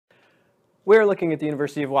We're looking at the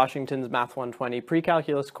University of Washington's Math 120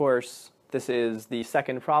 pre-calculus course. This is the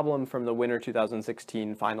second problem from the winter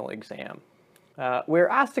 2016 final exam. We're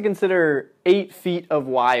asked to consider 8 feet of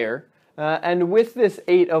wire, and with this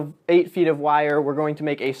 8 feet of wire, we're going to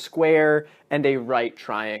make a square and a right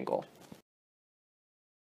triangle.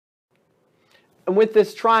 And with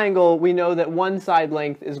this triangle, we know that one side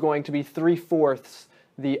length is going to be 3/4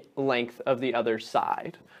 the length of the other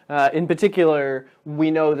side. In particular,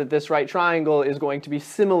 we know that this right triangle is going to be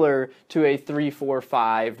similar to a 3, 4,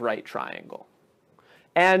 5 right triangle.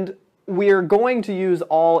 And we're going to use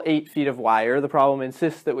all 8 feet of wire. The problem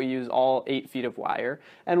insists that we use all 8 feet of wire.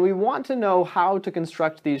 And we want to know how to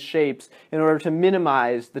construct these shapes in order to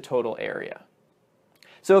minimize the total area.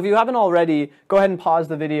 So if you haven't already, go ahead and pause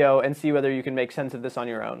the video and see whether you can make sense of this on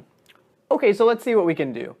your own. Okay, so let's see what we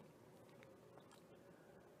can do.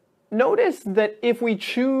 Notice that if we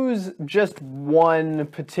choose just one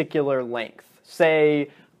particular length, say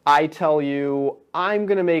I tell you I'm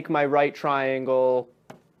going to make my right triangle,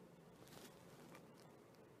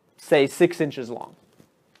 say 6 inches long.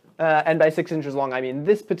 And by 6 inches long, I mean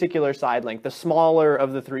this particular side length, the smaller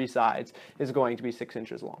of the 3 sides, is going to be 6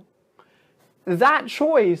 inches long. That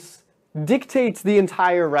choice dictates the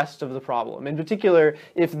entire rest of the problem. In particular,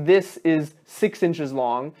 if this is 6 inches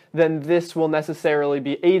long, then this will necessarily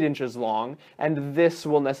be 8 inches long, and this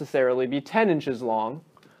will necessarily be 10 inches long.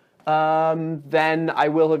 Then I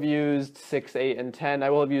will have used 6, 8, and 10. I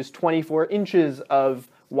will have used 24 inches of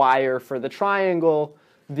wire for the triangle.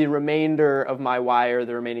 The remainder of my wire,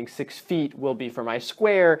 the remaining 6 feet, will be for my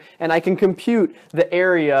square, and I can compute the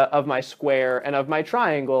area of my square and of my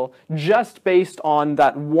triangle just based on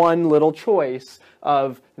that one little choice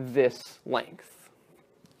of this length.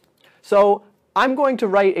 So I'm going to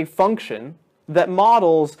write a function that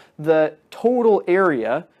models the total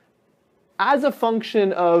area as a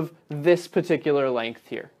function of this particular length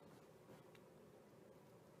here.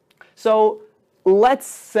 So let's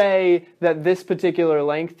say that this particular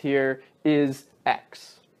length here is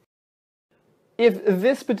x. If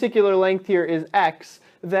this particular length here is x,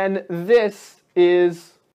 then this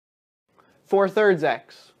is 4/3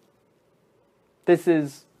 x. This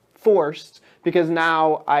is forced because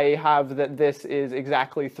now I have that this is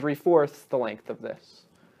exactly 3/4 the length of this.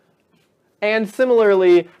 And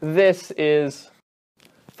similarly, this is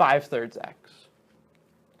 5/3 x.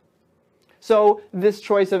 So this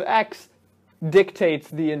choice of x dictates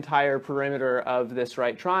the entire perimeter of this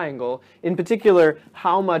right triangle. In particular,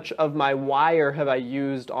 how much of my wire have I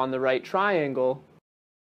used on the right triangle?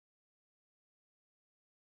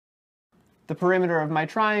 The perimeter of my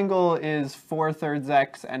triangle is 4/3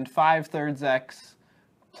 x and 5/3 x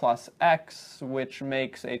plus x, which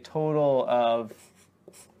makes a total of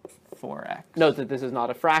 4x. Note that this is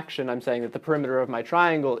not a fraction. I'm saying that the perimeter of my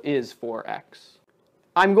triangle is 4x.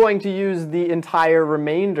 I'm going to use the entire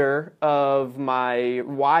remainder of my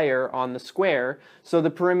wire on the square, so the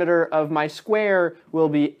perimeter of my square will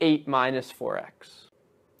be 8 minus 4x.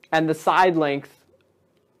 And the side length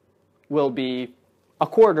will be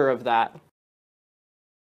 1/4 of that.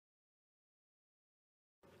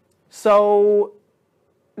 So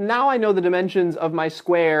now I know the dimensions of my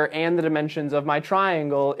square and the dimensions of my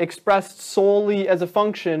triangle expressed solely as a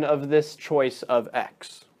function of this choice of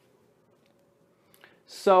x.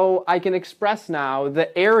 So I can express now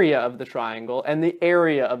the area of the triangle and the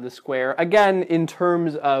area of the square, again, in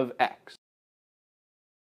terms of x.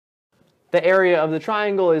 The area of the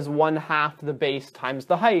triangle is 1/2 the base times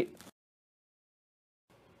the height.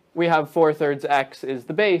 We have 4/3 x is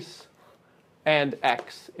the base, and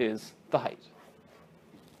x is the height.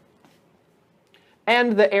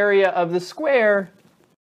 And the area of the square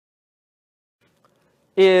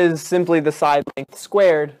is simply the side length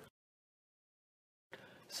squared.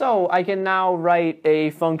 So I can now write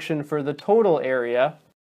a function for the total area.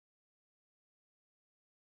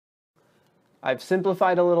 I've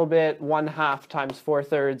simplified a little bit. 1/2 times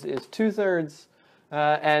 4/3 is 2/3.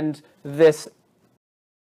 And this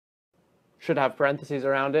should have parentheses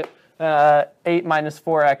around it. 8 minus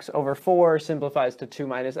 4x over 4 simplifies to 2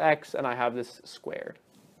 minus x, and I have this squared.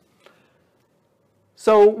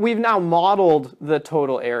 So we've now modeled the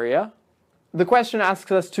total area. The question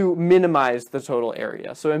asks us to minimize the total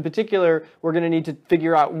area. So in particular, we're going to need to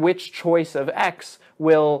figure out which choice of x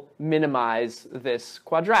will minimize this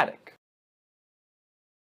quadratic.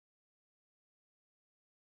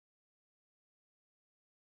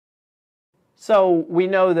 So we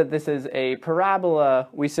know that this is a parabola.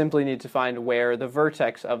 We simply need to find where the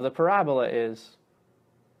vertex of the parabola is.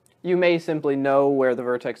 You may simply know where the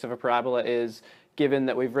vertex of a parabola is, given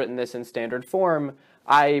that we've written this in standard form.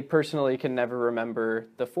 I personally can never remember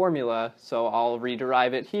the formula, so I'll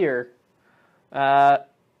rederive it here.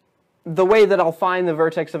 The way that I'll find the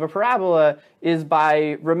vertex of a parabola is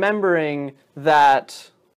by remembering that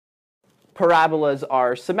parabolas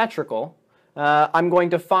are symmetrical. I'm going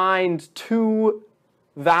to find two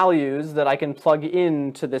values that I can plug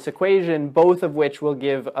into this equation, both of which will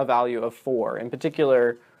give a value of 4. In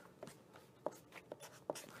particular,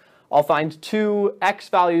 I'll find two x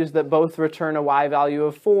values that both return a y value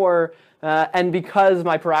of 4, and because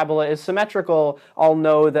my parabola is symmetrical, I'll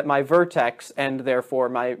know that my vertex, and therefore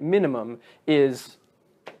my minimum, is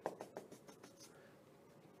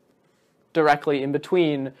directly in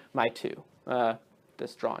between my two.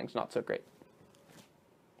 This drawing's not so great.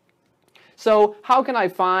 So how can I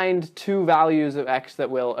find two values of x that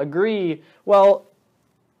will agree? Well,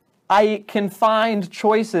 I can find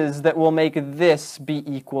choices that will make this be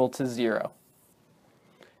equal to 0.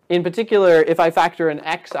 In particular, if I factor an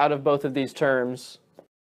x out of both of these terms,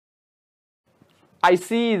 I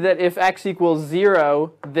see that if x equals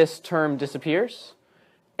 0, this term disappears.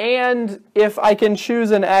 And if I can choose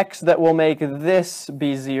an x that will make this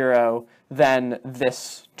be 0, then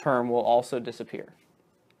this term will also disappear.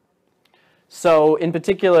 So in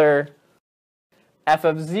particular, f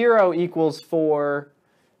of 0 equals 4,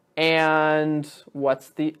 and what's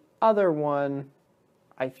the other one?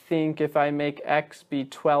 I think if I make x be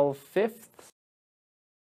 12/5,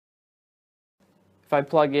 if I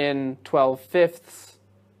plug in 12/5,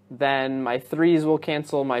 then my 3's will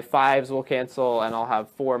cancel, my 5's will cancel, and I'll have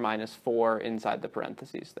 4 minus 4 inside the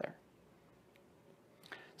parentheses there.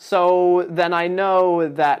 So then I know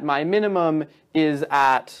that my minimum is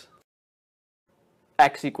at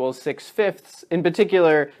x equals 6/5. In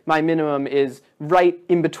particular, my minimum is right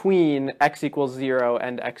in between x equals 0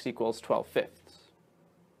 and x equals 12/5.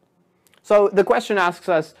 So the question asks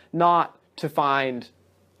us not to find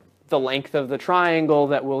the length of the triangle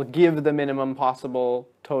that will give the minimum possible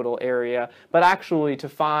total area, but actually to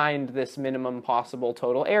find this minimum possible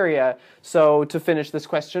total area. So to finish this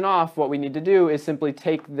question off, what we need to do is simply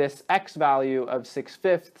take this x value of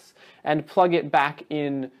 6/5 and plug it back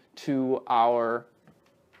into our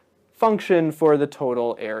function for the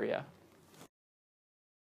total area.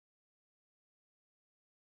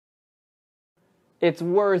 It's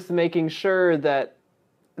worth making sure that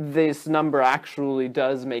this number actually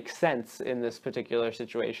does make sense in this particular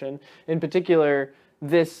situation. In particular,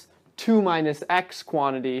 this 2 minus x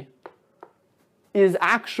quantity is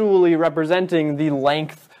actually representing the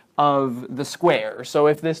length of the square. So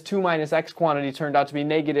if this 2 minus x quantity turned out to be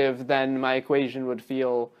negative, then my equation would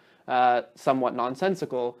feel somewhat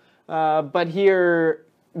nonsensical. But here,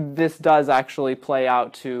 this does actually play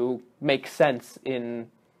out to make sense in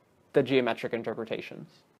the geometric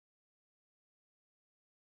interpretations.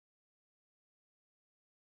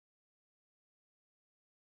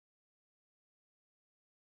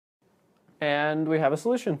 And we have a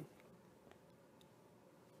solution.